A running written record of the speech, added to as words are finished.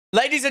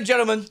Ladies and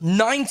gentlemen,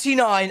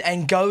 99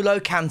 N'Golo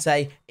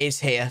Kanté is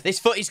here. This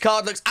Futties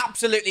card looks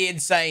absolutely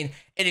insane.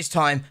 It is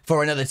time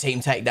for another team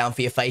takedown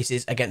for your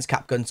faces against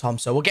CAPGUNTOM.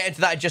 So we'll get into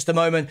that in just a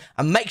moment.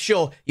 And make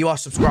sure you are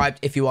subscribed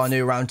if you are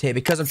new around here,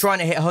 because I'm trying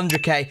to hit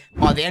 100k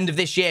by the end of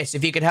this year. So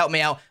if you could help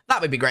me out,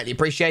 that would be greatly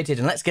appreciated.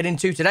 And let's get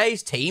into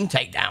today's team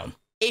takedown.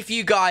 If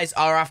you guys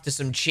are after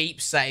some cheap,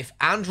 safe,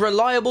 and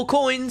reliable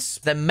coins,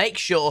 then make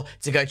sure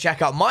to go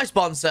check out my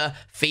sponsor,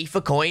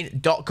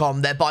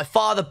 FIFAcoin.com. They're by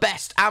far the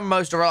best and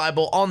most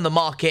reliable on the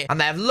market,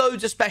 and they have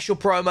loads of special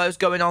promos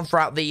going on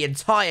throughout the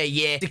entire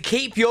year to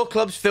keep your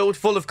clubs filled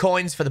full of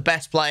coins for the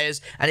best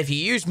players. And if you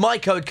use my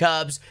code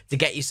KIRBZ to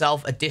get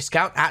yourself a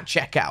discount at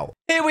checkout.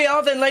 Here we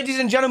are then, ladies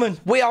and gentlemen.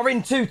 We are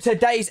into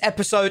today's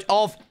episode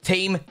of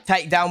Team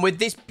Takedown with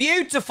this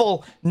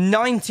beautiful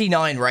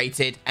 99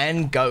 rated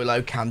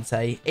N'Golo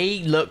Kanté.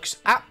 He looks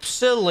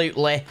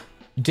absolutely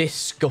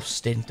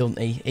disgusting, doesn't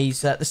he?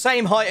 He's the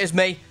same height as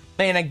me.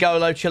 Me and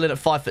N'Golo chilling at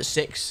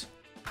 5'6".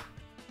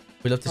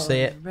 We love to see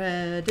it.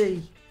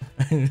 Ready?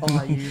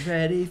 Are you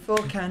ready for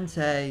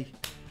Kanté?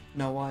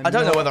 No, I'm I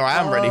don't know whether I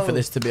am ready for Oh.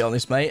 this, to be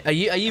honest, mate. Are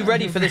you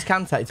ready for this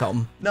Kanté,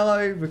 Tom?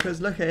 No,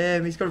 because look at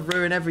him. He's going to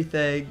ruin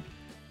everything.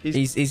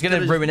 He's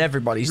going to ruin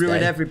everybody's day.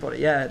 Ruin everybody,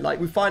 yeah.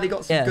 Like, we finally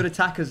got some Yeah. good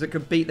attackers that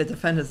could beat the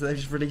defenders, and they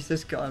just released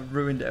this guy and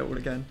ruined it all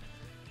again.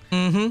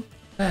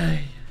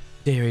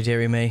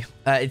 Deary me.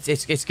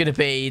 It's going to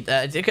be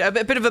a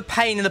bit of a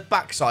pain in the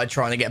backside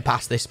trying to get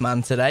past this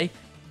man today.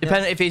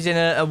 Depending if he's in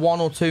a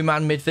 1 or 2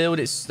 man midfield,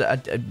 it's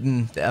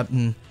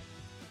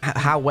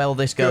how well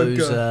this goes.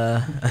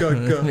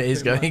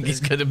 It's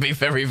going to be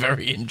very,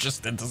 very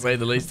interesting, to say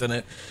the least, isn't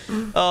it?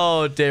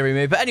 Oh, dearie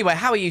me. But anyway,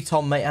 how are you,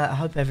 Tom, mate? I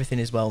hope everything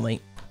is well,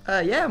 mate.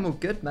 Yeah, I'm all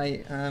good,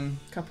 mate.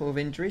 Couple of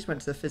injuries.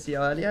 Went to the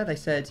physio earlier. They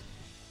said,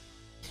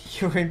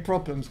 you're in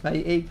problems,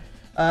 matey.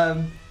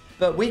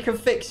 But we can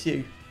fix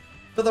you.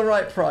 For the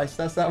right price.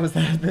 That was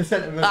the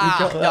sentiment we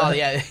got there. Oh,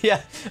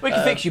 yeah. We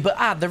can fix you,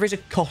 but there is a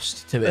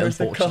cost to it, There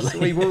is a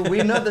unfortunately. cost.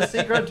 We know the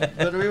secret,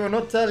 but we will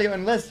not tell you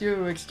unless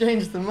you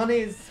exchange the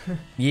monies.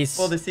 Yes,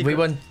 For the secret.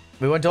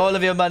 we want all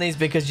of your monies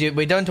because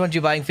we don't want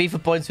you buying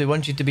FIFA points. We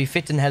want you to be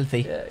fit and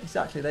healthy. Yeah,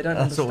 exactly. They don't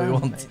That's what understand,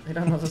 we want. mate. They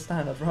don't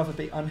understand. I'd rather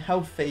be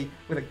unhealthy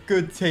with a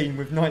good team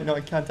with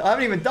 99 Kanté. I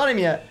haven't even done him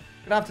yet.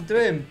 Gonna have to do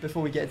him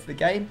before we get into the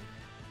game.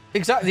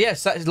 Exactly,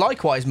 yes.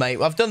 Likewise, mate.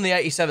 I've done the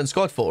 87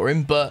 squad for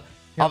him, but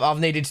I've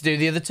needed to do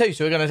the other 2,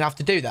 so we're going to have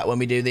to do that when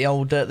we do the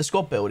old the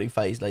squad building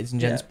phase, ladies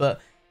and gents. Yeah.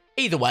 But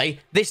either way,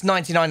 this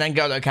 99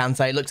 N'Golo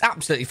Kanté looks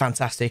absolutely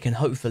fantastic, and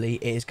hopefully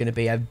it is going to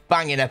be a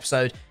banging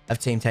episode of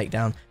Team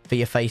Takedown for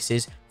your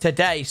faces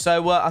today.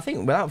 So I think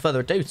without further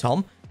ado,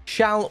 Tom,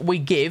 shall we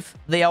give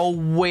the old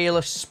wheel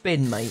a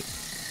spin, mate?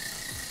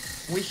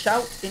 We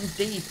shall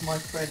indeed, my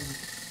friend.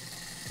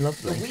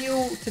 Lovely. The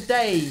wheel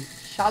today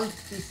shall be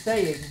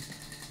saying...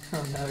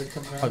 Oh no, it's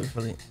come around.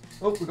 Hopefully.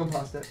 Oh, we've gone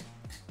past it.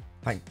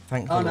 Thank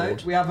Oh the no,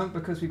 Lord. we haven't,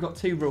 because we've got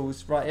 2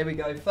 rules. Right, here we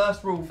go.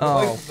 First rule for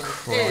both of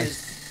us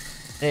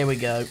is... Here we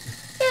go.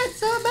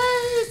 It's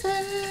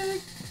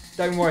amazing!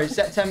 Don't worry,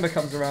 September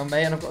comes around,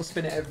 mate, and I've got to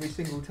spin it every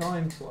single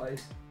time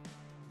twice.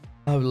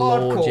 Oh,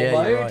 Lord, Hardcore yeah,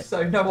 mode, you're right.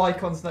 so no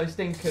icons, no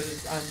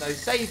stinkers, and no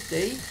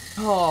safety.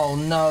 Oh,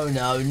 no.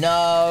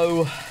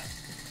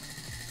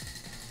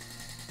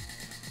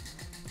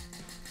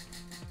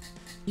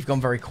 You've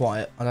gone very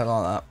quiet. I don't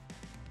like that.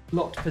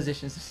 Locked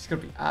positions. This is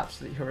going to be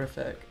absolutely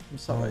horrific. I'm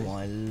sorry. Oh,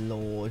 my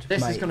Lord.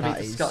 This Mate, is going to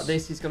be that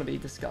This is going to be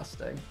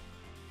disgusting.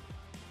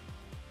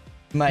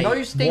 Mate,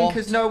 No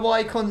stinkers, what? no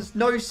icons,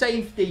 no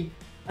safety,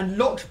 and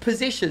locked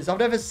positions. I've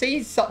never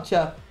seen such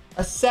a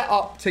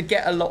setup to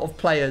get a lot of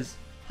players.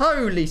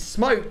 Holy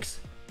smokes!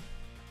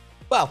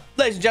 Well,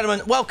 ladies and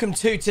gentlemen, welcome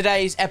to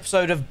today's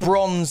episode of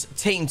Bronze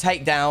Team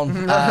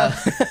Takedown.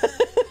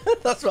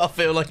 That's what I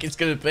feel like it's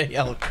going to be.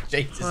 Oh,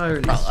 Jesus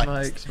Holy Christ.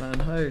 smokes, man.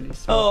 Holy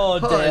smokes. Oh,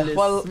 dear. Holy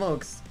Well,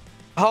 smokes.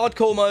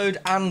 hardcore mode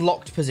and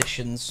locked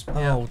positions.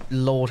 Yeah. Oh,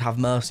 Lord have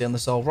mercy on the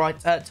soul. Right,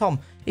 Tom,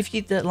 if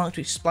you'd like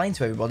to explain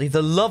to everybody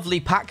the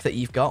lovely pack that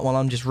you've got while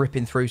I'm just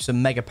ripping through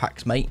some mega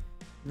packs, mate.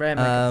 Rare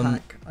mega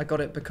pack. I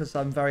got it because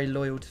I'm very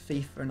loyal to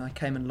FIFA and I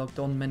came and logged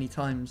on many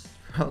times.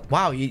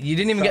 Wow, you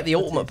didn't even get the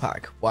Futties. ultimate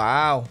pack.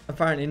 Wow.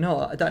 Apparently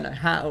not. I don't know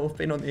how. I've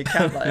been on the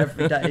account like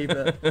every day,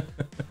 but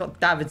I've got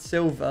David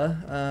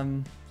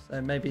Silva,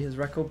 so maybe his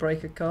record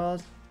breaker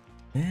card.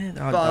 Yeah,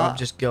 But- I've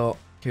just got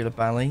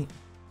Koulibaly.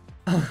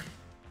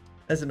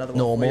 There's another one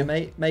Normal. for you,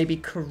 mate. Maybe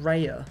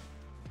Correa.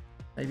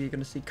 Maybe you're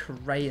going to see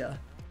Correa.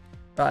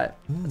 Right,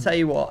 I'll tell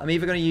you what. I'm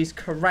either going to use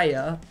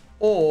Correa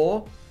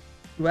or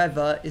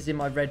whoever is in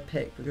my red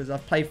pick, because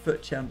I've played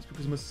Foot Champs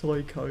because I'm a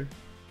psycho.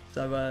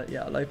 So,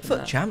 yeah, I'll open Foot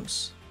that.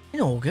 Champs in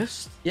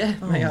August. Yeah,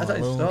 Oh, mate, I my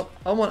don't Lord. stop.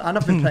 And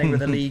I've been playing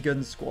with a league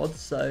and squad,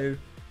 so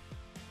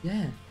yeah.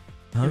 Here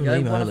we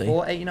Holy go, 1 of moly.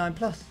 4, 89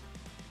 plus.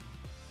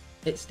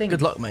 It stinks.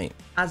 Good luck, mate.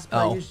 As per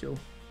Oh. usual.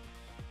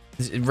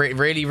 Is it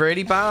really,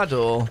 really bad,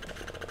 or?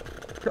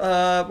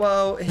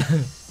 Well,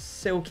 it's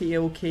Silky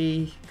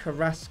Ilky,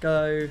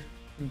 Carrasco,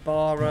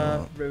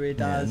 Mbara,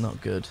 Ruidaz. Yeah,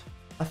 not good.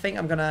 I think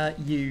I'm going to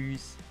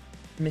use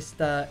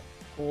Mr.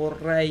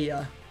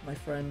 Correa. my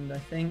friend, I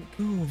think.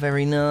 Ooh,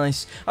 very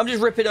nice. I'm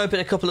just ripping open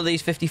a couple of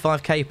these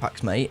 55k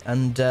packs, mate,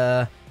 and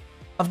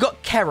I've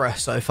got Kera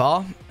so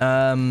far.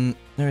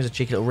 There is a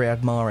cheeky little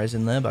Riyad Mahrez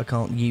in there, but I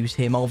can't use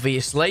him,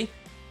 obviously.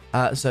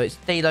 So it's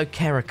Dilo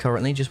Kera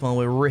currently, just while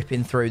we're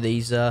ripping through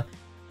these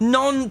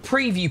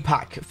non-preview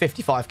pack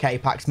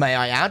 55k packs, may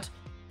I add.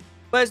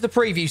 Where's the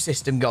preview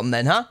system gone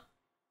then, huh?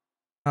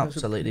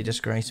 Absolutely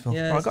disgraceful.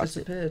 Yeah, it's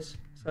disappeared. It's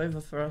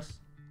over for us.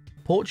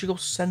 Portugal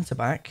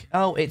centre-back.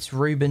 Oh, it's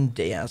Ruben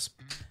Diaz.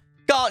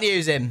 Can't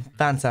use him.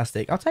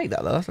 Fantastic. I'll take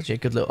that, though. That's actually a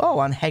good little... Oh,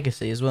 and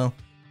Hegacy as well.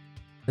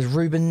 There's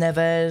Ruben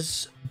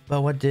Neves.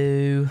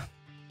 Boadu.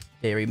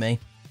 Deary me.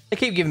 They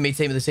keep giving me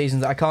team of the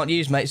season that I can't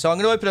use, mate. So I'm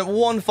going to open up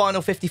one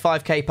final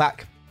 55k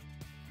pack.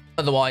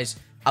 Otherwise,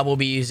 I will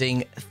be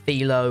using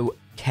Thilo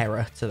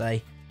Kera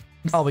today.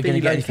 Are we going to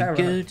get anything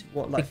good?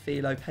 What, like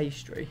Philo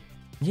pastry?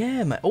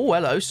 Yeah, mate. Oh,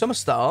 hello. Summer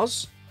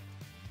Stars.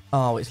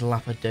 Oh, it's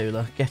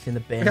Lapadula. Get in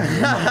the bin.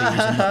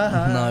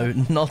 No,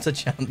 not a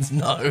chance.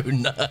 No.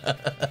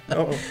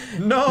 Oh,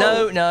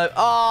 no. No.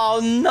 Oh,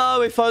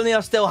 no. If only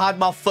I still had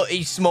my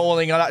footy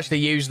Smalling, I'd actually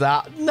use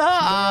that.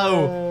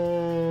 No.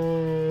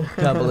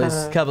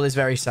 Cubble is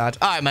very sad.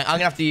 All right, mate. I'm going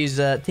to have to use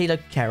Tilo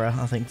Kera,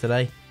 I think,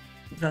 today.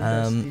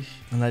 And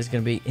that is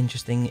going to be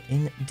interesting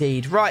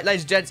indeed. Right,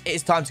 ladies and gents, it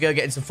is time to go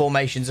get in some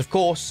formations. Of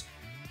course,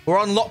 we're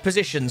on lock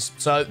positions,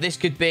 so this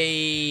could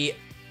be...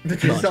 The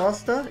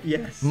disaster?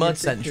 Yes. Mud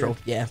Central,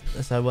 yeah.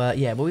 So,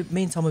 yeah, well,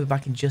 me and Tom will be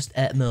back in just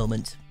a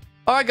moment.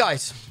 All right,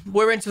 guys,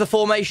 we're into the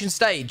formation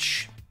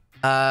stage.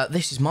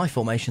 This is my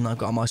formation that I've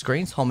got on my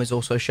screen. Tom is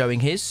also showing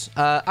his.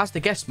 As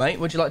the guest, mate,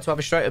 would you like to have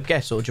a straight-up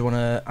guess, or do you want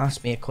to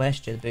ask me a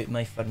question about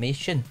my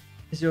formation?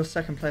 Is your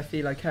second player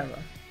Philo Kera?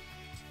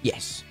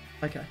 Yes.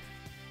 Okay.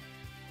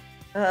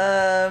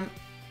 I'm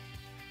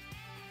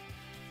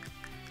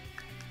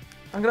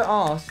going to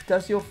ask,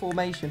 does your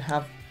formation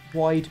have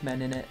wide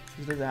men in it?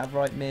 Does it have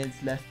right mids,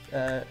 left,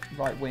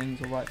 right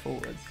wings, or right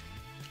forwards?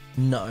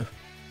 No.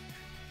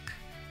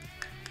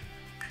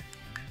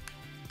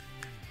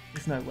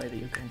 There's no way that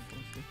you're going for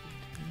it.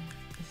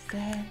 Is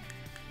there?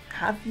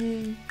 Have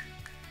you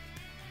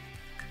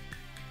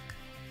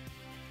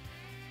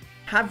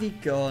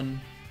gone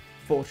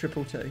for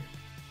 222?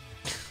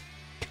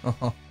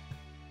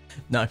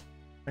 No.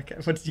 Okay,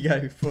 what did you go?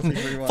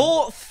 4-3-3-1.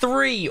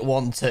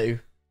 4-3-1-2.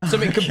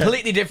 Something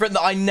completely different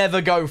that I never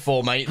go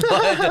for, mate.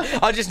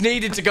 I just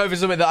needed to go for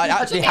something that I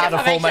actually had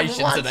a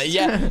formation today.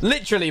 Yeah,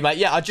 literally, mate.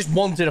 Yeah, I just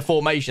wanted a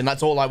formation.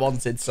 That's all I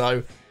wanted.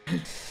 So,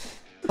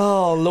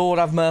 oh, Lord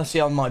have mercy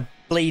on my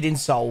bleeding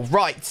soul.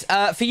 Right,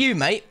 for you,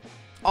 mate,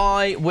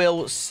 I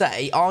will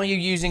say, are you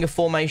using a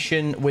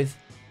formation with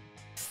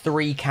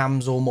 3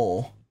 cams or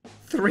more?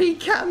 3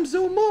 cams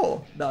or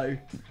more? No.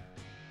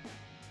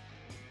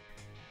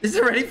 Is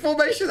there any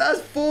formation that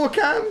has 4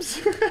 cams?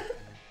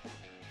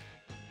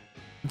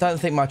 I don't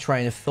think my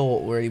train of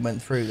thought really went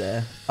through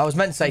there. I was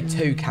meant to say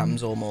 2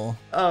 cams or more.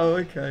 Oh,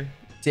 okay.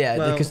 Yeah,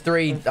 well, because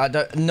 3,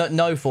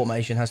 no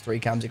formation has 3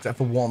 cams except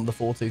for 1, the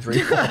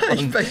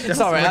 4-2-3-1.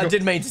 Sorry, I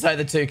did mean to say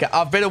the 2 cams.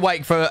 I've been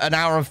awake for an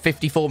hour and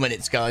 54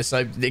 minutes, guys, so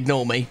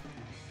ignore me.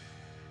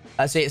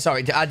 See,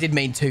 sorry, I did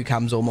mean 2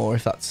 cams or more,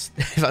 if that's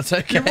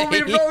okay. You want me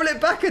to roll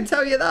it back and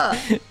tell you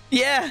that?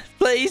 Yeah,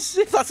 please,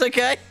 if that's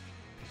okay.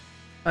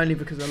 Only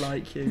because I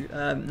like you.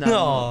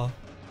 No.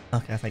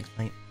 Okay, thanks,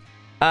 mate.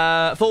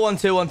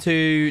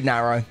 4-1-2-1-2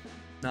 narrow.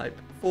 No.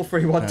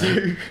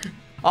 4-3-1-2.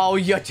 Oh,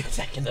 you're just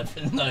taking the...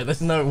 No,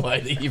 there's no way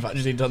that you've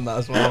actually done that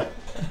as well.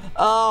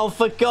 Oh,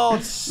 for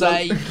God's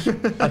sake.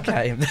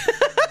 Okay.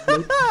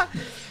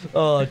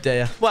 Oh,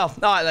 dear. Well,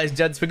 all right, ladies and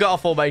gents, we've got our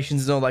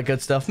formations and all that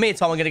good stuff. Me and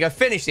Tom are going to go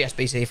finish the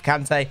SBC for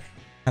Kanté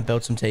and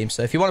build some teams.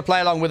 So if you want to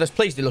play along with us,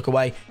 please do look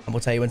away, and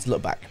we'll tell you when to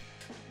look back.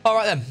 All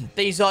right, then.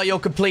 These are your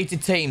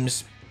completed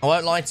teams. I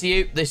won't lie to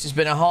you. This has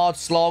been a hard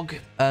slog,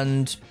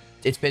 and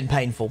it's been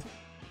painful.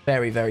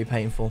 Very, very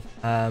painful.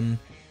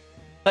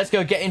 Let's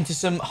go get into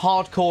some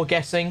hardcore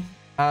guessing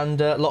and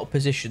lock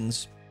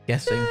positions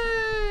guessing.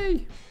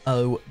 Yay!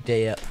 Oh,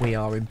 dear. We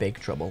are in big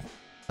trouble.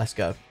 Let's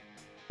go.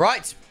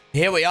 Right.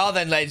 Here we are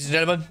then, ladies and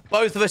gentlemen.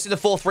 Both of us in the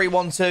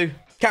 4-3-1-2.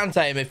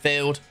 Kanté in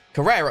midfield.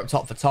 Carrera up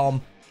top for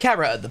Tom.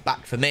 Kera at the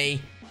back for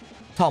me.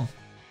 Tom,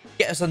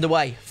 get us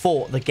underway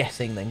for the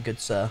guessing then,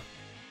 good sir.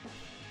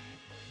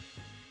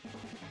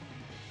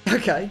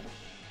 Okay.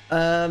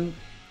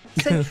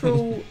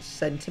 Central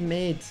centre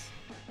mid.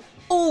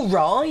 All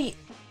right.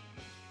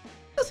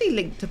 Does he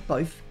link to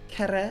both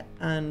Kera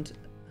and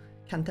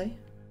Kanté?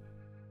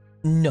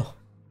 No.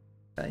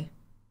 Okay.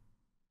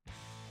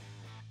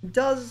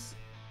 Does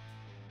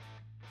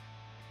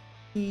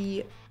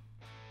he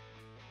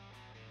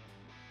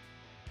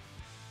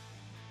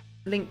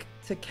link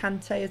to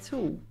Kanté at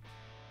all?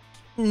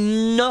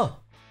 No.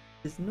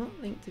 Does not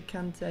link to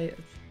Kanté at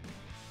all.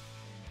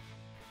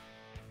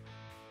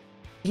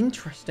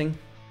 Interesting.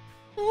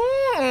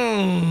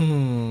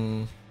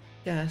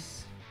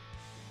 Yes.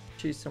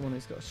 Choose someone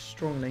who's got a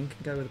strong link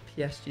and go with a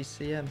PSG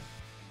CM.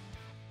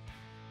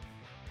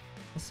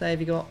 I'll say, have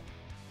you got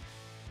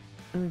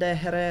Ander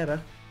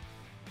Herrera?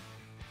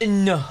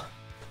 No.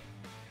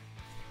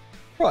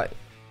 Right.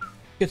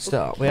 Good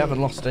start. We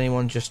haven't lost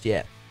anyone just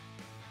yet.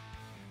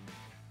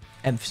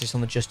 Emphasis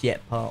on the just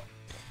yet part.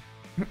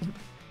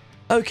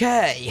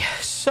 Okay,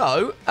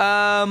 so,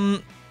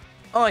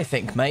 I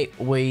think, mate,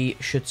 we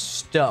should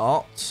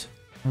start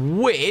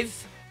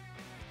with...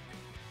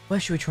 Where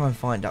should we try and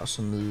find out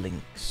some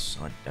links?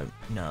 I don't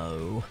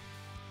know.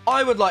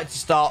 I would like to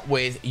start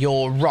with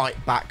your right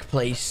back,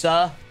 please,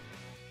 sir.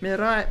 Me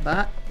right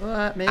back.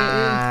 Alright, mate.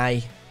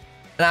 Aye.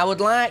 And I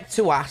would like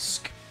to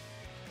ask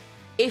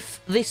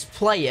if this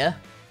player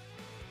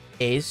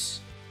is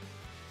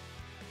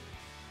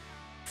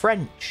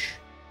French.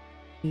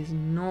 He's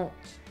not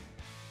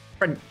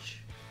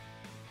French.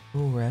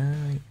 All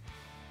right.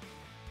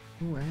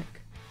 Ooh,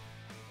 heck.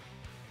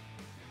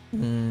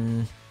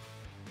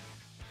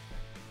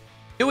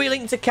 Do we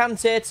link to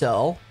Kanté at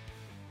all?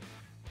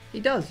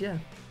 He does, yeah.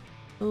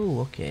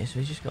 Oh, okay. So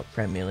he's just got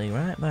Premier League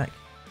right back.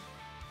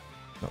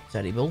 Not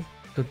terrible.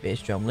 Could be a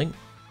strong link.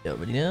 Don't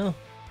really know.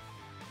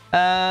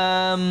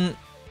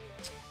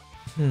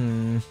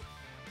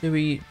 Do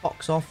we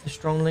box off the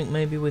strong link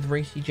maybe with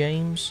Reece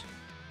James?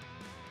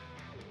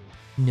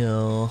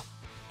 No.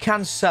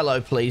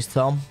 Cancelo, please,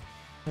 Tom.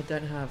 I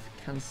don't have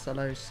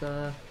Cancelo,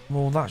 sir.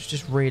 Well, that's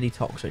just really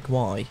toxic.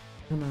 Why?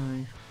 Oh,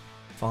 no.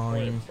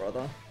 Fine. Sorry,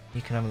 brother.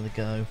 You can have another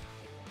go.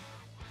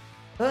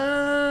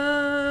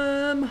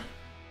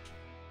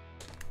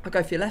 I'll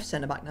go for your left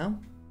centre back now.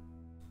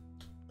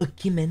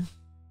 Okay, man.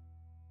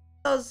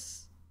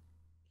 Does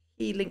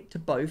he link to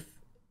both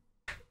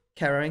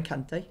Kero and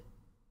Kanté?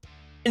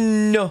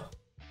 No.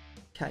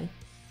 Okay.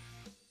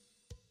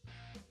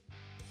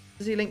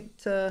 Does he link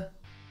to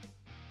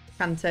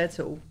Kanté at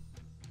all?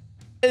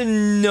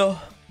 No.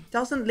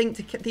 Doesn't link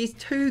to... These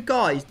two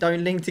guys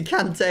don't link to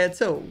Kanté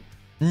at all?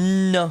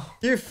 No.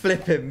 You're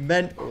flipping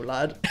mental,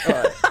 lad.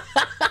 Alright.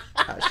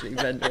 Actually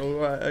mental.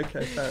 Right,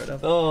 okay, fair enough.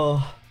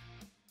 Oh.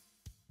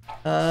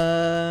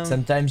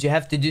 Sometimes you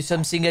have to do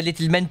something a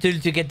little mental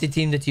to get the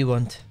team that you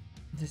want.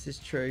 This is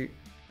true.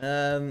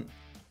 I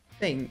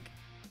think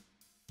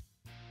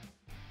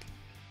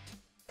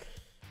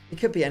it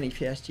could be any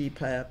PSG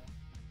player.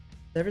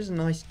 There is a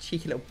nice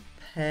cheeky little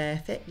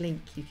perfect link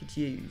you could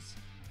use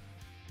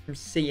from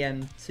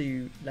CM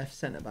to left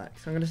centre back.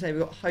 So I'm going to say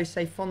we've got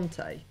Jose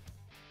Fonte.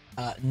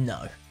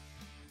 No.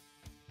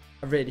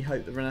 I really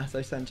hope that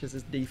Renato Sanchez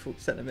is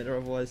default centre mid,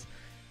 otherwise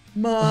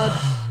mud.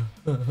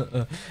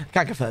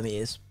 Can't confirm he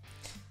is.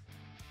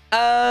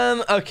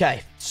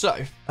 Okay, so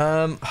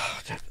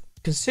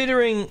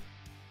considering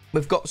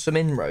we've got some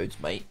inroads,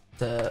 mate,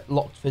 to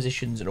locked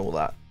positions and all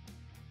that,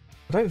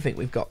 I don't think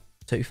we've got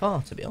too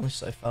far, to be honest,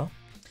 so far.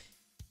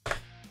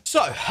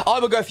 So I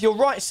will go for your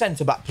right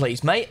centre back,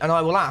 please, mate, and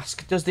I will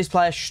ask: does this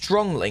player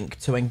strong link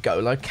to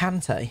N'Golo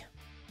Kanté?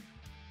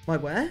 My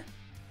where?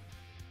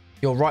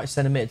 Your right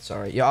centre mid,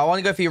 sorry. Yeah, I want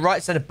to go for your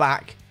right centre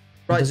back.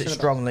 Right does it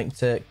strong link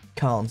to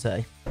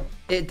Kanté?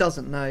 It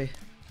doesn't, no.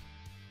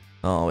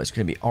 Oh, it's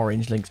going to be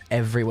orange links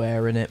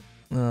everywhere in it.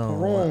 Oh,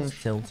 Orange.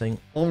 that's tilting.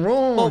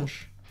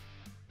 Orange.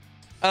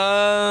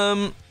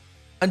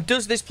 And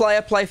does this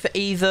player play for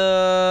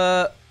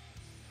either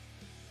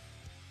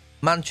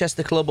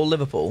Manchester club or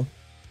Liverpool?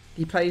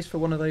 He plays for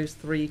one of those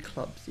three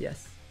clubs,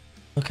 yes.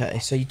 Okay,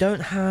 so you don't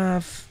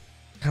have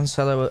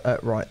Cancelo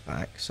at right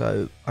back,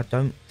 so I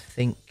don't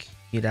think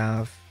you'd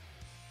have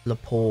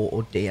Laporte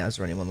or Diaz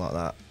or anyone like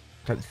that.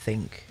 I don't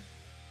think.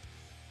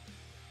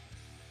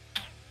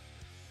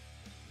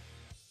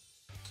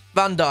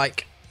 Van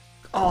Dijk.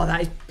 Oh,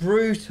 that is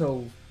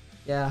brutal.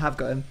 Yeah, I have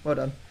got him. Well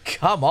done.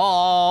 Come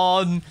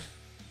on.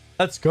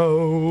 Let's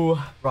go.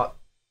 Right.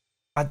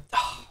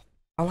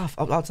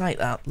 I'll take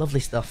that. Lovely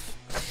stuff.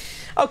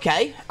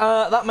 Okay.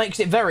 That makes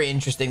it very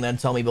interesting then,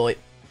 Tommy boy.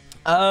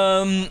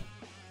 I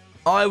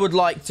would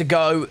like to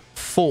go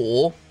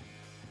for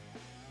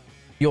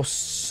your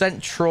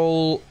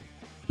central...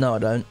 No, I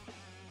don't.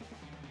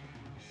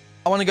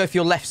 I want to go for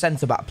your left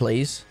centre-back,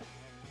 please.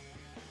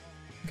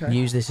 Okay.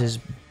 Use this as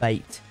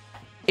bait.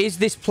 Is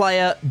this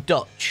player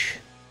Dutch?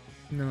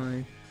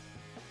 No.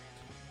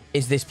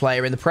 Is this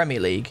player in the Premier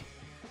League?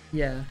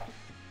 Yeah.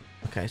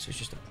 Okay, so it's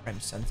just a Prem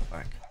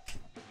centre-back.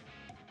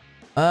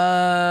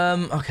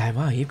 Okay,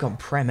 wow, you've gone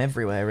Prem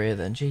everywhere here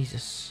then.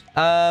 Jesus.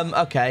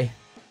 Okay.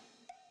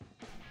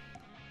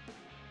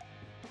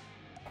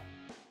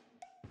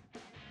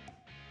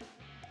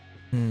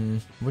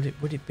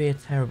 Would it be a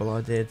terrible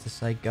idea to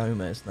say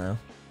Gomez now?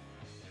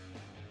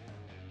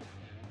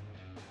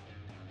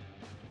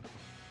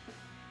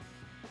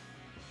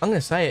 I'm going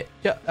to say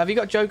it. Have you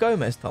got Joe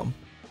Gomez, Tom?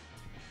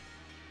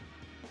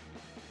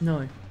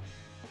 No.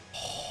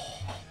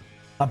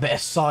 A bit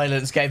of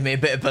silence gave me a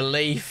bit of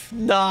belief.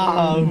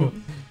 No.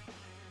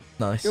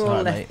 Nice. You're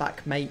right, left mate.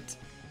 back, mate.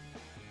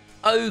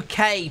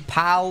 Okay,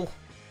 pal.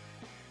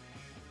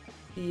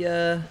 He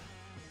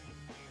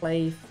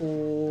play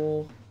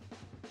for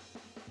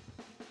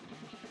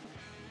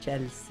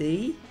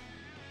Chelsea.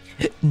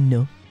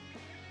 No.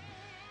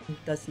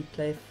 Does he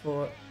play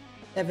for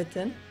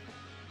Everton?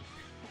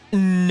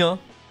 No.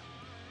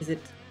 Is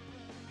it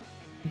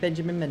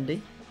Benjamin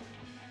Mendy?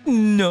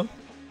 No.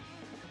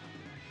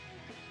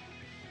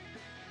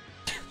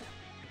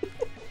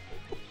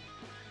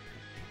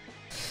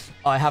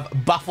 I have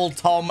baffled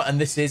Tom, and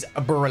this is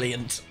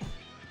brilliant.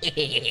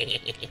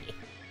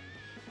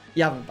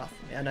 You haven't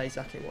baffled me. I know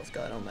exactly what's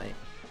going on, mate.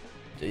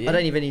 Do you? I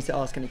don't even need to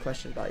ask any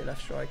questions about your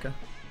left striker.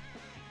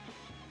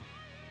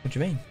 What do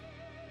you mean?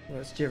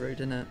 Well, it's Giroud,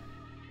 isn't it?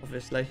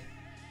 Obviously.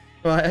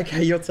 Right,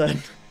 okay, your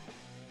turn.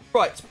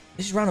 Right,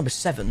 this is round number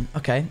 7.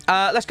 Okay,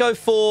 let's go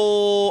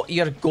for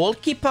your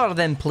goalkeeper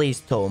then, please,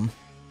 Tom.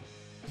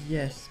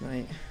 Yes,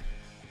 mate.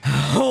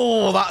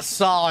 Oh, that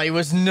sigh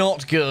was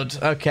not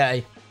good.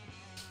 Okay.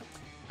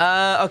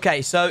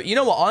 Okay, so you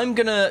know what? I'm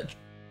gonna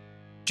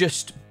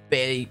just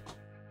be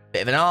a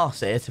bit of an arse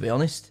here, to be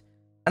honest.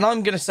 And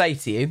I'm gonna say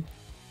to you,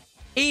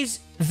 is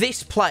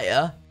this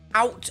player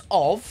out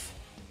of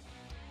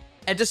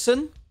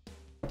Edison,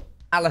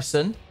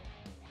 Allison,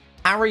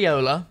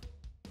 Areola,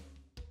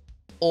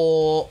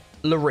 or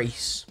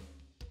Lloris?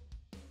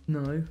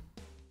 No.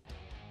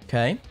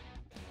 Okay.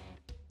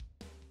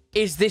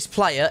 Is this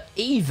player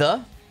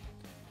either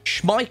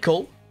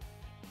Schmeichel,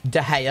 De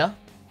Gea,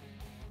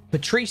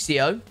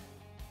 Patricio,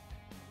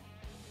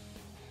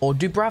 or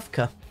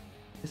Dubravka?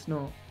 It's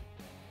not.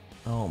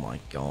 Oh my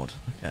god.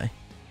 Okay.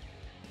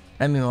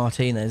 Emi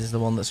Martinez is the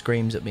one that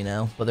screams at me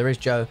now, but there is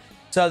Joe.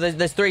 So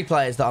there's 3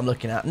 players that I'm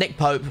looking at: Nick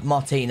Pope,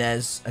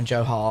 Martinez, and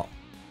Joe Hart.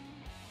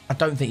 I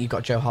don't think you've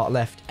got Joe Hart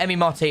left. Emi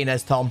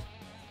Martinez, Tom.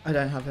 I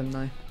don't have him,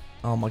 no.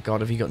 Oh my god,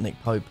 have you got Nick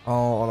Pope?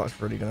 Oh,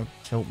 that's really gonna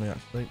tilt me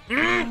actually.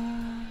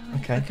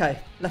 Okay. Okay,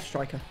 left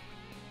striker.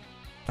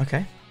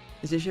 Okay.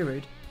 Is it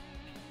Giroud?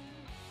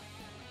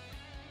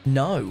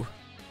 No.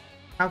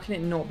 How can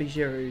it not be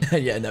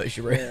Giroud? Yeah, no, it's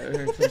your Yeah, I was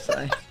going to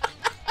say.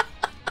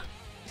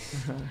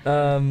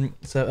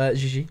 So,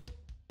 Gigi.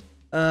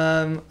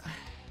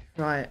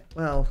 Right,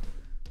 well,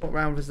 what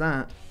round was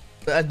that?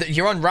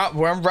 We're on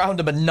round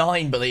number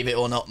 9, believe it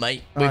or not,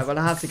 mate. Right, We've well,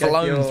 I have to go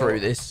flown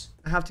through this.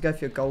 I have to go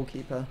for your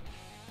goalkeeper.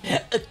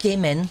 Okay,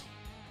 man.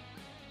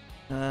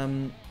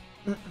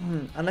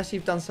 Unless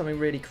you've done something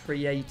really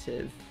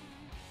creative.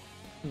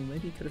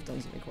 Maybe you could have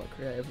done something quite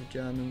creative with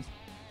Germans.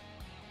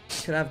 You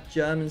could have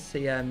German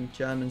CM,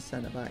 German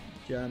centre-back,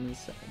 German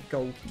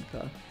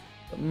goalkeeper.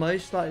 But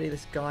most likely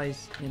this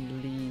guy's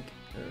in league.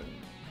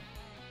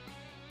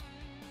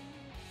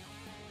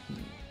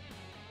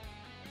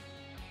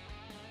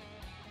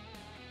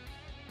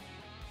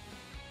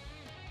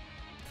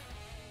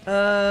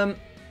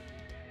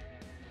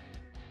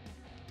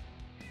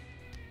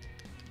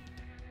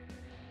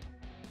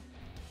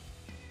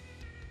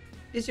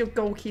 Is your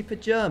goalkeeper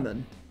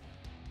German?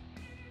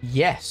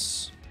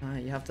 Yes. Ah,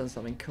 you have done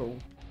something cool.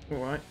 All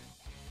right.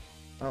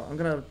 Oh, I'm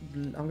gonna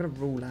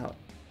rule out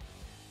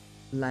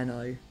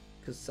Leno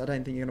because I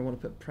don't think you're gonna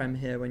want to put Prem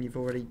here when you've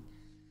already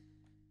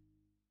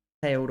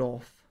tailed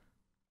off.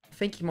 I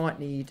think you might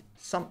need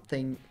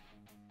something.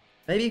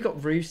 Maybe you've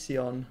got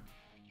Roussillon.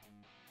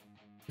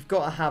 You've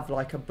got to have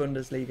like a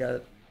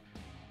Bundesliga.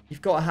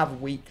 You've got to have a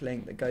weak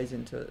link that goes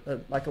into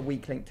like a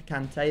weak link to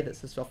Kanté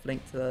that's a soft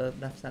link to the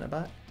left centre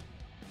back.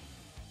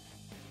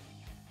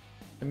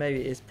 And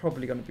maybe it is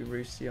probably going to be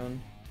Roussillon.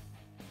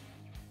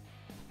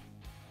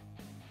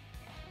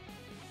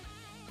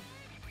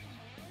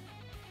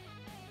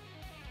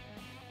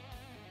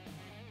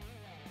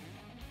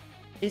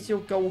 Is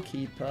your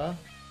goalkeeper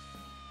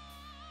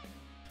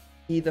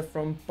either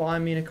from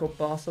Bayern Munich or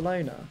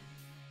Barcelona?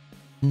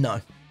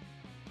 No.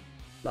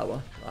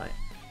 Lower, right.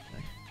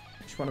 Okay.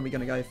 Which one are we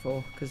going to go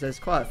for? Because there's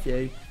quite a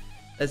few.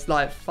 There's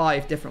like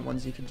 5 different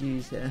ones you could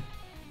use here.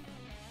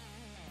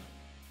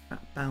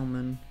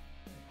 Baumann,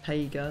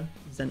 Hager,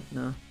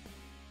 Zentner,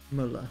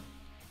 Muller.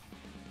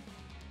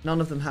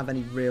 None of them have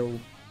any real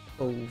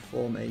pull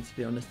for me, to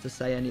be honest, to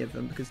say any of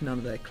them, because none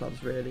of their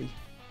clubs really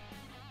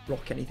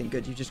rock anything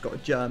good. You've just got a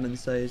German,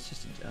 so it's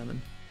just a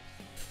German.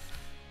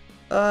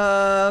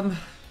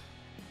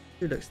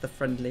 Who looks the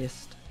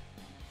friendliest?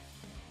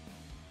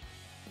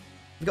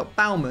 You've got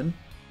Baumann.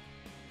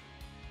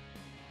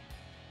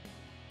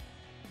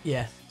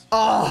 Yes.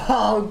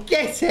 Oh,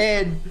 get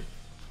in!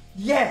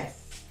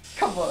 Yes!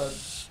 Come on.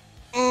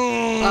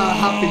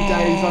 Happy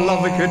days. I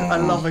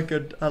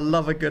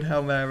love a good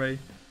Hail Mary.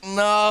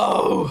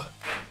 No.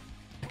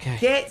 Okay.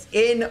 Get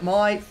in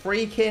my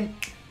freaking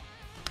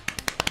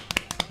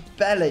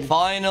belly.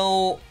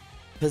 Final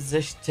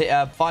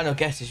position. Final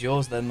guess is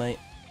yours then, mate.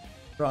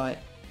 Right.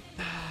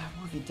 What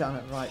have you done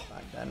at right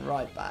back then?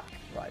 Right back.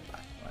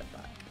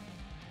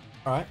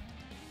 All right.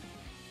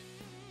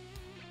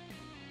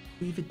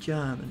 Either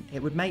German.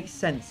 It would make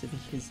sense if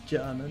he is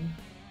German.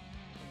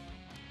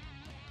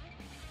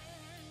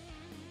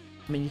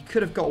 I mean, you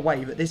could have got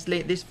away, but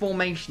this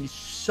formation is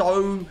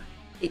so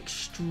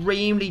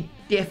extremely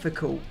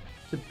difficult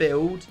to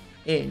build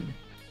in.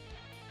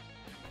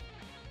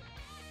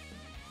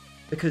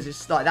 Because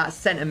it's like that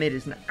centre mid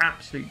is an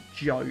absolute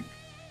joke.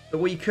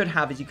 But what you could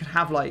have is you could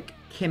have like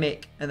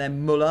Kimmich and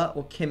then Muller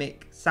or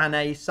Kimmich,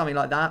 Sané, something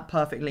like that.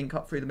 Perfect link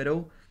up through the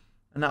middle.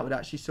 And that would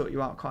actually sort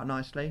you out quite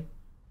nicely.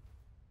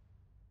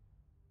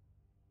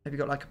 Maybe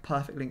got like a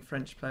perfect link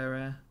French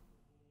player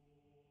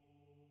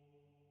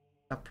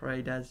here.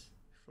 Paredes,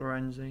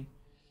 Florenzi.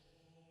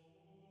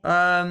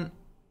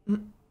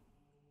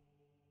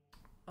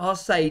 I'll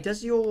say,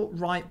 does your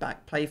right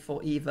back play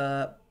for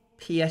either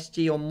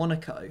PSG or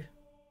Monaco?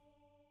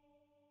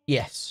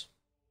 Yes.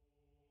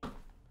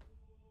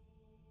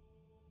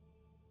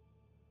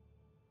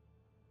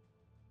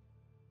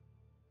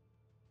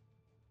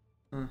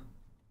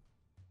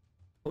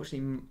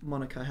 Fortunately,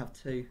 Monaco have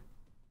two.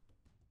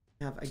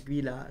 They have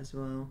Aguila as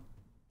well.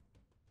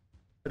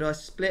 But do I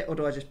split or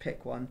do I just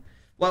pick one?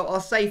 Well, I'll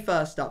say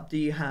first up, do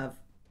you have,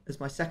 as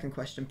my second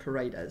question,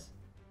 Paredes?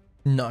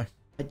 No.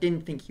 I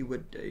didn't think you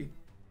would do.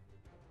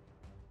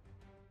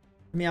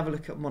 Let me have a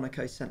look at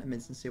Monaco's centre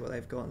mids and see what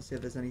they've got and see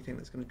if there's anything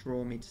that's going to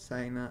draw me to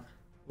saying that.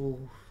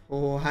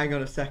 Oh, hang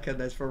on a second.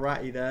 There's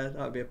Ferrati there. That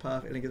would be a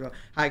perfect link as well.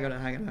 Hang on.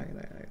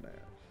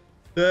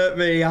 Let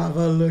me have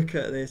a look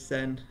at this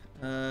then.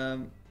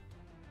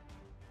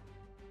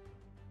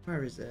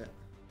 Where is it?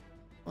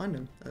 Find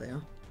them. There they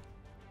are.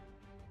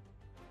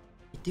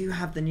 You do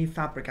have the new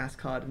Fabregas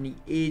card and he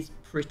is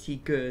pretty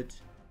good.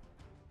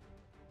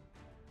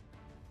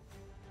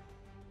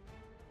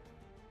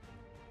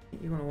 I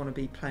think you're going to want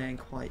to be playing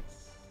quite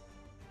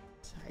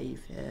safe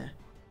here.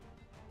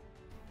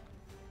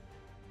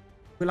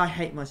 Will I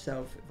hate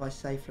myself if I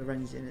say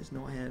Florenzi and it's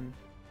not him?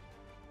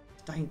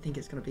 I don't think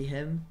it's going to be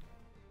him.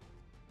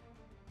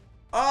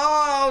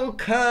 Oh,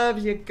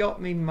 Curbs, you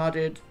got me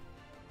mudded.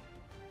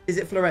 Is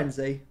it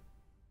Florenzi?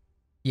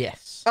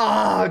 Yes.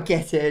 Oh,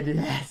 get in.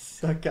 Yes.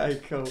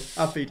 Okay, cool.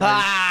 Happy days.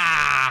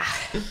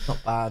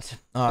 Not bad.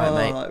 All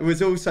right, mate. It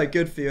was also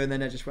good for you, and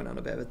then I just went on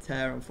a bit of a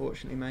tear,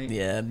 unfortunately, mate.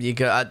 Yeah, you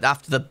go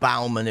after the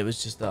Bauman. It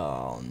was just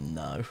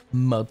no,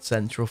 mud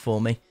central for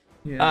me.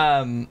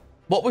 Yeah.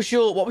 What was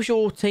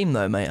your team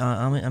though, mate?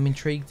 I'm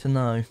intrigued to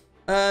know.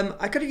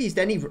 I could have used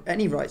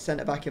any right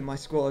centre back in my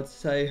squad,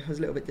 so I was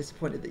a little bit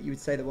disappointed that you would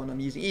say the one I'm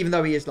using, even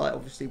though he is like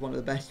obviously one of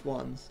the best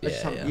ones. I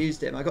just haven't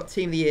used him. I got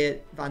Team of the Year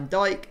Van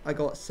Dijk. I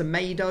got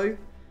Semedo.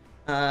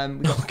 We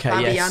got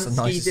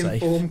Fabianski's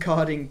inform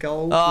card in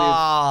goal.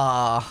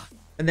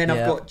 And then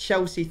I've got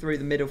Chelsea through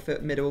the middle.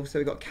 So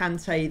we've got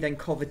Kanté, then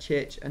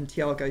Kovacic and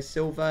Thiago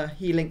Silva.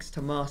 He links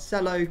to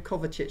Marcelo.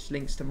 Kovacic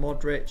links to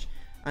Modric.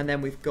 And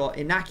then we've got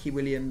Inaki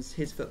Williams,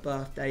 his foot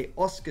birthday,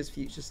 Oscar's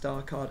future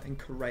star card, and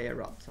Correa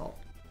up top.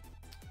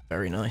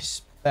 Very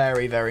nice.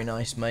 Very, very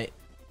nice, mate.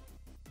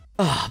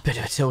 A bit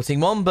of a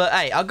tilting one, but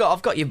hey, I've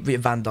got your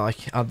Van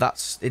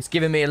Dijk. It's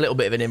giving me a little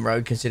bit of an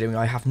inroad considering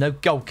I have no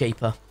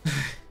goalkeeper.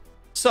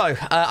 So,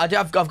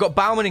 I've got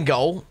Bauman in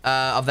goal.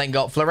 I've then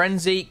got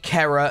Florenzi,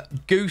 Kehrer,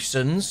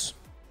 Goossens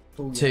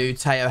to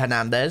Teo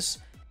Hernandez.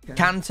 Okay.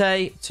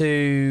 Kanté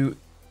to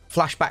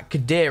Flashback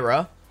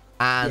Khedira.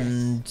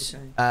 And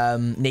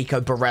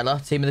Nico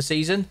Barella, team of the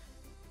season.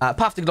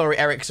 Path to Glory,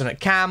 Ericsson at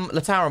Cam.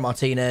 Lautaro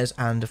Martinez.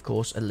 And, of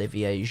course,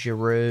 Olivier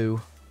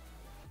Giroud.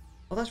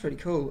 Oh, that's really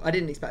cool. I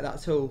didn't expect that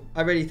at all.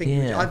 I really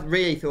think I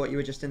really thought you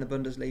were just in the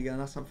Bundesliga, and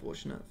that's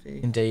unfortunate for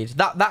you. Indeed.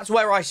 That's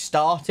where I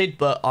started,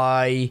 but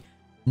I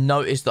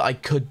noticed that I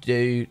could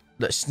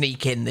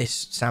sneak in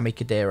this Sami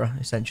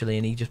Khedira, essentially,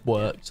 and he just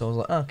worked. So I was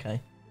like,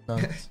 okay.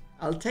 Nice.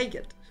 I'll take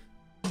it.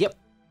 Yep.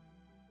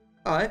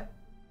 All right.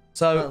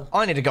 So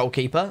I need a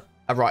goalkeeper,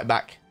 a right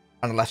back,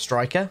 and a left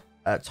striker.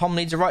 Tom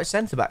needs a right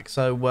centre back,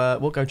 so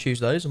we'll go choose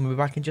those, and we'll be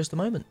back in just a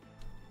moment.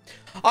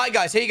 All right,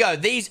 guys, here you go.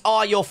 These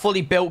are your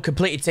fully built,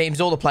 completed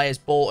teams, all the players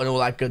bought and all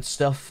that good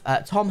stuff.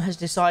 Tom has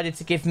decided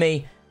to give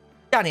me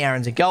Danny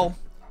Aaron's in goal,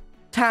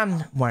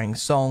 Tan Wang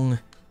Song,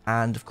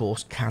 and, of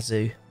course,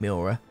 Kazu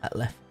Miura at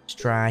left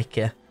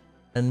striker.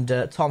 And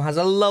Tom has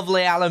a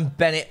lovely Alan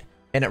Bennett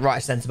in at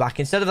right centre back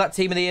instead of that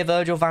team of the year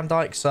Virgil van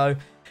Dijk. So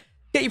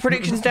get your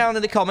predictions down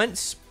in the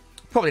comments.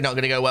 Probably not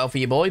going to go well for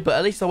you, boy, but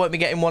at least I won't be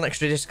getting one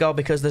extra discard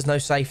because there's no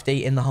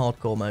safety in the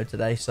hardcore mode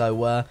today. So,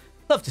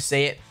 love to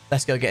see it.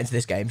 Let's go get into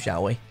this game,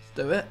 shall we? Let's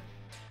do it.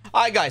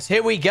 All right, guys,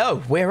 here we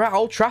go. We're at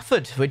Old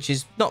Trafford, which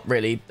is not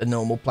really a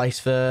normal place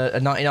for a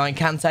 99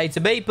 Kanté to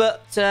be,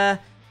 but,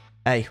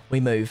 hey, we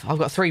move. I've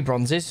got 3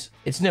 bronzes.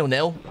 It's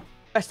 0-0.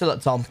 Best of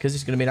luck, Tom, because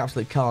it's going to be an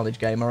absolute carnage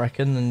game, I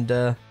reckon, and,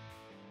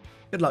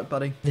 good luck,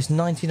 buddy. This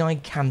 99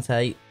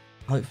 Kanté,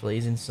 hopefully,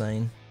 is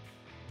insane.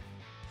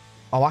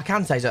 Oh, our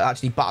Kantés are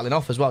actually battling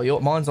off as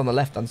well. Mine's on the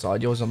left-hand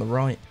side, yours on the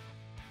right.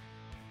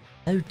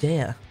 Oh,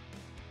 dear.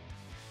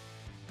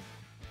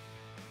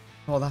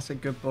 Oh, that's a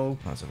good ball.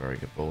 That's a very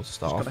good ball to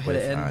start off with. Hit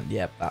it in. And,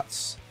 yep,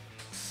 that's...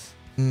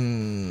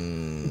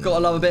 Gotta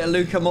love a bit of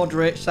Luka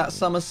Modric. That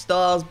summer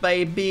stars,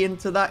 baby,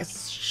 into that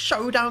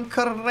showdown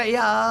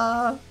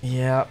Correa.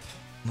 Yep.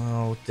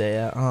 Oh,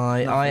 dear.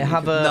 I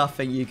have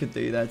nothing you could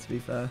do there, to be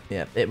fair.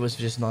 Yeah, it was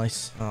just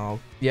nice. Oh,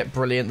 yeah,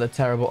 brilliant. The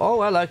terrible.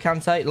 Oh, hello,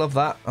 Kanté. Love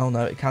that. Oh,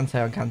 no,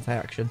 Kanté on Kanté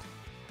action.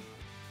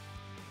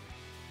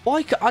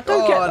 Why? I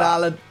don't get that.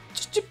 Alan.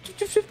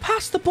 Just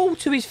pass the ball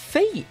to his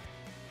feet.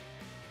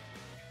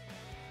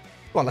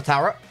 Come on,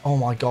 Lautaro. Oh,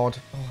 my God.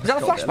 Is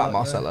that a flashback,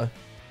 Marcelo?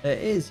 It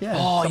is, yeah.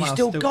 Oh, you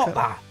still got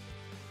that?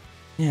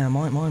 Yeah,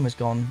 mine was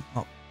gone.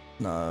 Oh,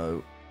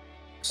 no.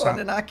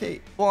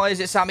 Why is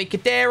it Sami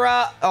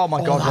Khedira? Oh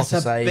my God, what a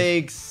save. That's a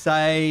big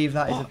save.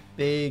 That is a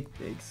big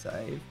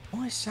save.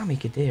 Why is Sami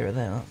Khedira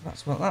there?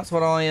 That's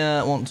what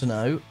I want to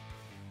know.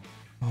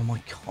 Oh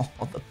my God,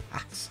 the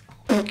pass.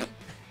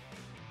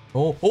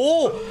 Oh,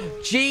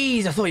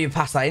 jeez, I thought you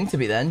passed that into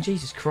me then.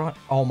 Jesus Christ.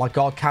 Oh my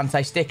God,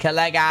 Kanté, stick a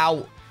leg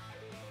out.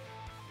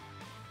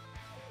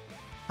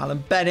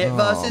 Alan Bennett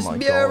versus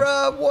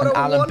Mura. What a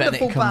Alan wonderful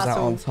Bennett comes battle. out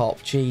on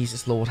top.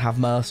 Jesus, Lord, have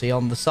mercy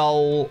on the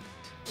soul.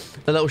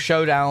 The little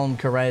showdown,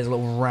 Correa's a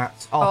little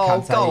rat.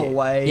 Oh, Kanté. Go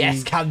away.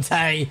 Yes,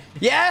 Kanté.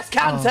 Yes,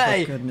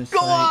 Kanté. Go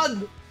on.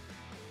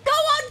 Go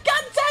on,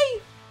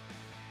 Kanté.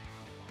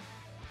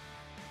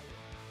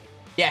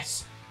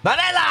 Yes.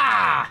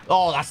 Manella.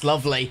 Oh, that's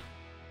lovely.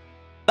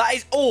 That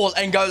is all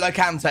N'Golo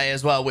Kanté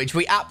as well, which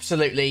we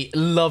absolutely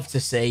love to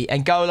see.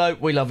 N'Golo,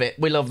 we love it.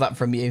 We love that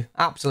from you.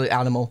 Absolute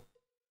animal.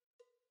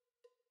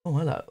 Oh,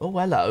 hello. Oh,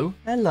 hello.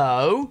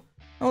 Hello.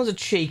 That was a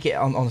cheeky...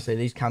 Honestly,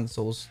 these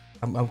cancels,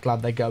 I'm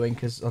glad they're going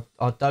because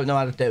I don't know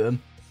how to do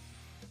them.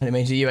 And it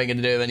means that you ain't going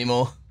to do them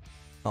anymore.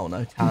 Oh,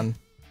 no. Tan.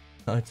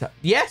 No, Tan.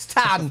 Yes,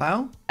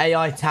 Tan.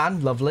 AI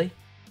Tan. Lovely.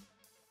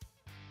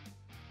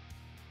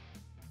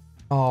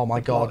 Oh, my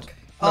God.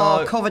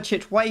 Oh,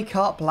 Kovacic, wake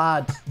up,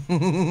 lad.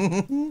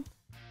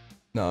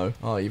 No.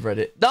 Oh, you've read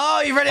it.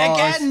 No, you've read it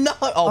again. No.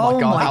 Oh, my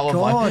God. How have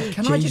I?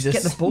 Can I just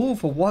get the ball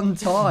for one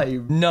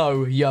time?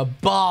 No, you're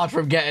barred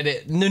from getting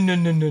it.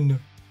 No.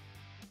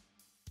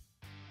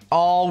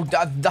 Oh,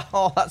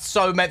 that's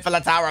so meant for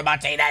Lautaro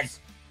Martinez.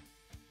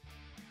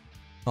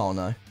 Oh,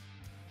 no.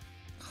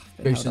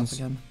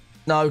 Goosens.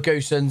 No,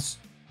 Goosens.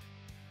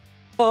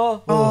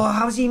 Oh,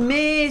 how's he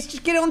missed?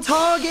 Just get it on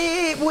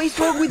target. What is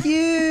wrong with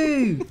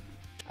you?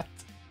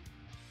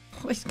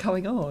 What is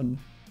going on?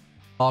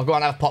 Oh, go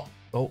on, have a pop.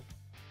 Oh.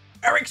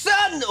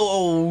 Ericsson!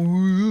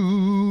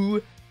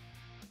 Oh.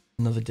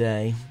 Another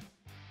day.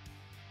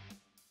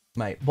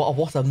 Mate,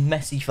 what a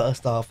messy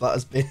first half that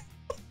has been.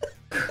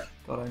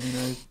 God only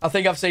knows. I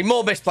think I've seen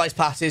more misplaced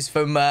passes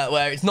from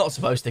where it's not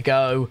supposed to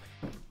go.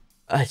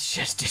 It's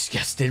just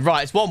disgusting.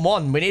 Right, it's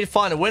 1-1. We need to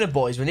find a winner,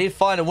 boys. We need to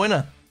find a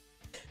winner.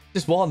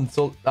 Just one.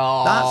 So,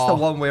 that's the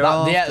one we're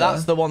after. Yeah,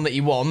 that's the one that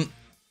you want.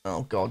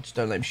 Oh, God, just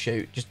don't let him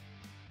shoot. Just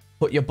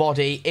put your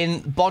body in.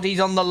 Body's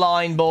on the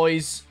line,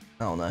 boys.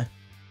 Oh, no.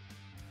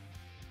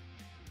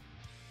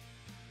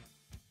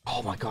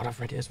 Oh, my God, I've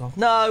read it as well.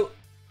 No.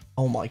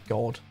 Oh, my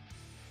God.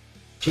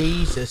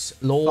 Jesus,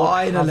 Lord.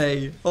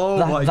 Finally.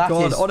 Oh, my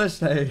God,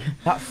 honestly.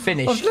 That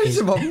finish I was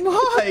losing my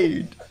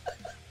mind.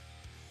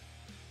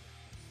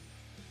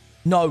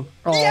 No.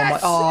 Oh,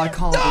 yes! I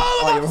can't.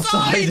 No, you're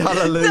offside.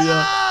 Hallelujah.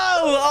 No!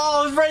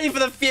 Oh, I was ready for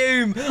the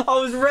fume. I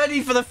was ready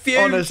for the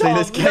fume. Honestly, Tom.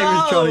 this game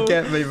is trying to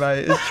get me,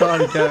 mate. It's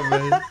trying to get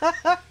me.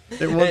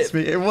 It wants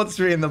me. It wants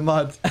me in the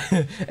mud.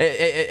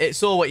 It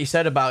saw what you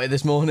said about it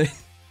this morning.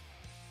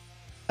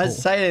 I didn't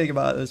say anything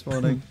about it this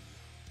morning.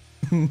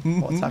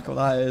 What a tackle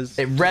that is.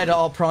 It read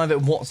our private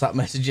WhatsApp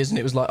messages and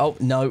it was like, oh,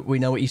 no, we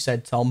know what you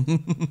said, Tom.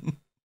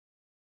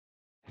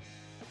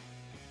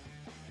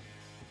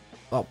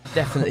 Oh,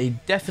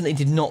 definitely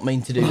did not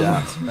mean to do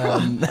that.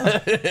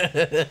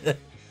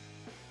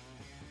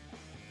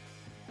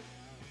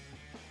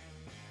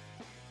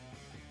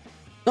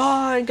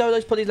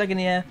 N'Golo's put his leg in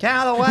the air. Get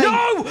out of the way.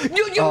 No!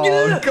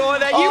 Go on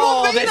then. You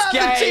want me to have the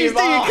cheese,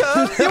 do you,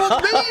 Kurt? You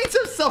want me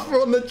to suffer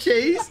on the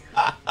cheese?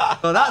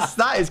 Well,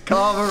 that is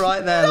karma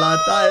right there, lad.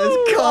 That is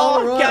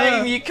karma right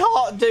there. Game, you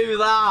can't do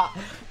that.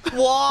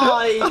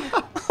 Why?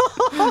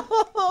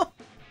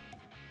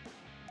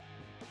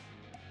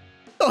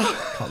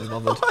 Can't be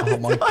bothered. Oh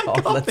my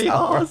God,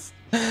 let's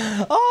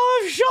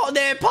Oh, I've shot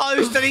near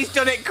post and he's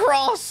done it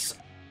cross.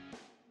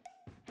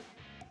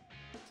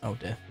 Oh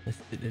dear,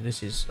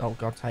 this is, oh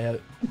God, Teo.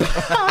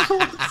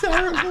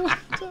 Terrible.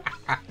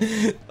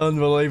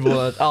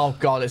 Unbelievable. Oh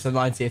God, it's the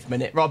 90th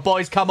minute. Right,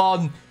 boys, come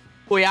on.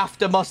 We have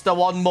to muster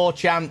one more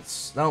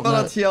chance. Oh, no.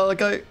 I'll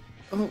go.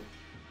 Oh.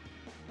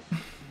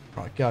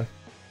 Right, go.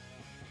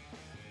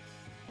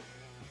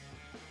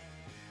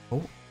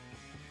 Oh.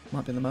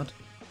 Might be in the mud.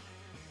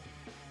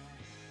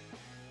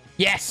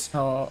 Yes!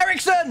 Oh.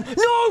 Ericsson! No!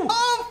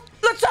 Oh!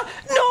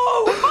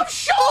 No! I'm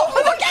shot!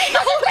 The game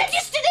hasn't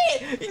registered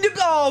it!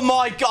 Oh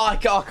my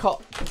God, I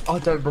can't. I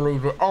don't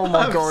believe it. Oh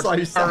my God.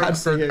 So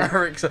sad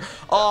Ericsson.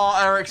 Oh,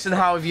 Ericsson,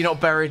 how have you not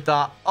buried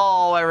that?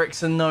 Oh,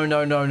 Ericsson,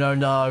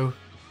 no.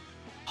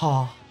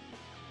 Oh.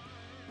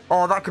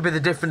 Oh, that could be the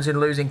difference in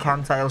losing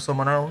Kanté or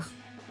someone else.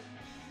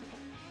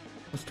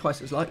 It's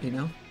twice as likely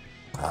now.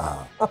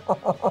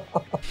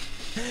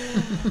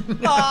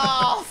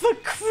 Oh, for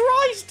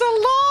Christ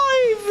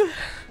alive!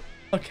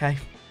 Okay,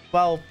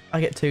 well,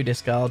 I get 2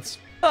 discards.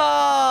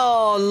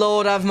 Oh,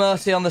 Lord have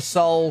mercy on the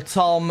soul,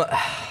 Tom.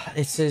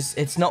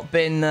 It's not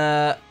been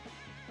a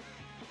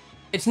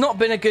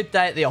good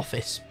day at the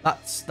office.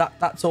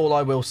 That's all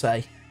I will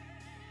say.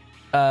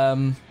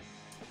 Well,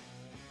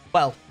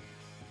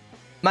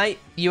 mate,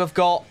 you have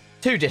got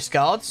 2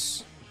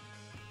 discards.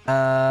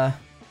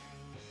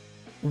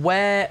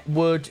 Where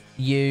would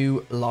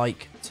you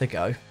like to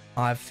go?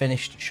 I've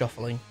finished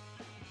shuffling.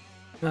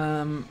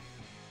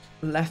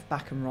 Left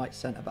back and right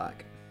centre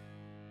back.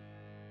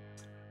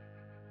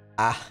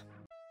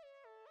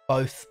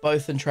 Both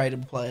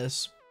untradeable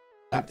players.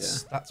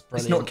 That's brilliant.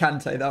 It's not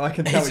Kanté though. I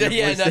can tell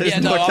you. I'm happy.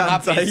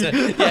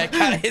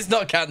 It's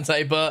not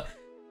Kanté, but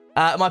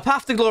My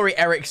path to glory,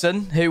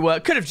 Ericsson, who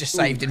could have just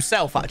saved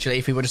himself, actually,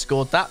 if he would have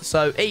scored that.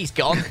 So he's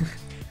gone.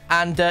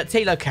 And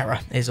Tilo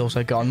Kehrer is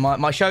also gone.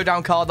 My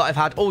showdown card that I've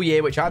had all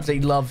year, which I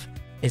absolutely love,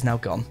 is now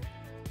gone.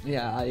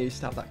 Yeah, I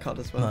used to have that card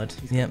as well.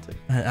 Yep.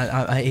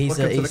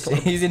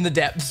 He's in the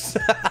depths.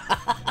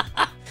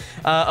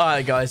 All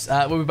right, guys.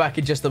 We'll be back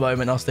in just a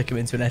moment. I'll stick him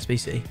into an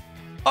SBC.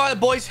 All right,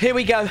 boys, here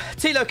we go.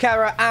 Tilo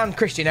Kehrer and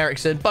Christian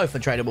Eriksen, both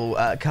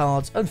untradeable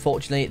cards.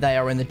 Unfortunately, they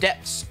are in the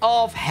depths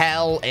of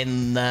hell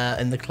in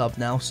the club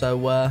now.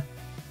 So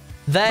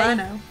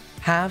they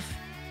have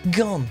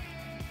gone.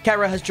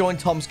 Kehrer has joined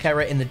Tom's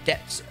Kehrer in the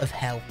depths of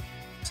hell.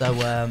 So,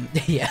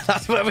 yeah,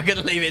 that's where we're going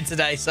to leave it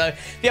today. So,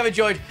 if you have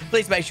enjoyed,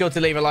 please make sure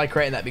to leave a like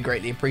rating. That'd be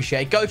greatly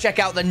appreciated. Go check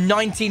out the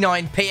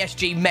 99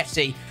 PSG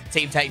Messi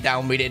team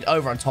takedown we did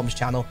over on Tom's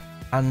channel.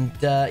 And,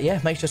 yeah,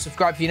 make sure to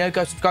subscribe if you know.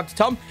 Go subscribe to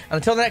Tom. And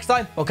until the next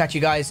time, we'll catch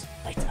you guys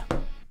later.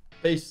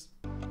 Peace.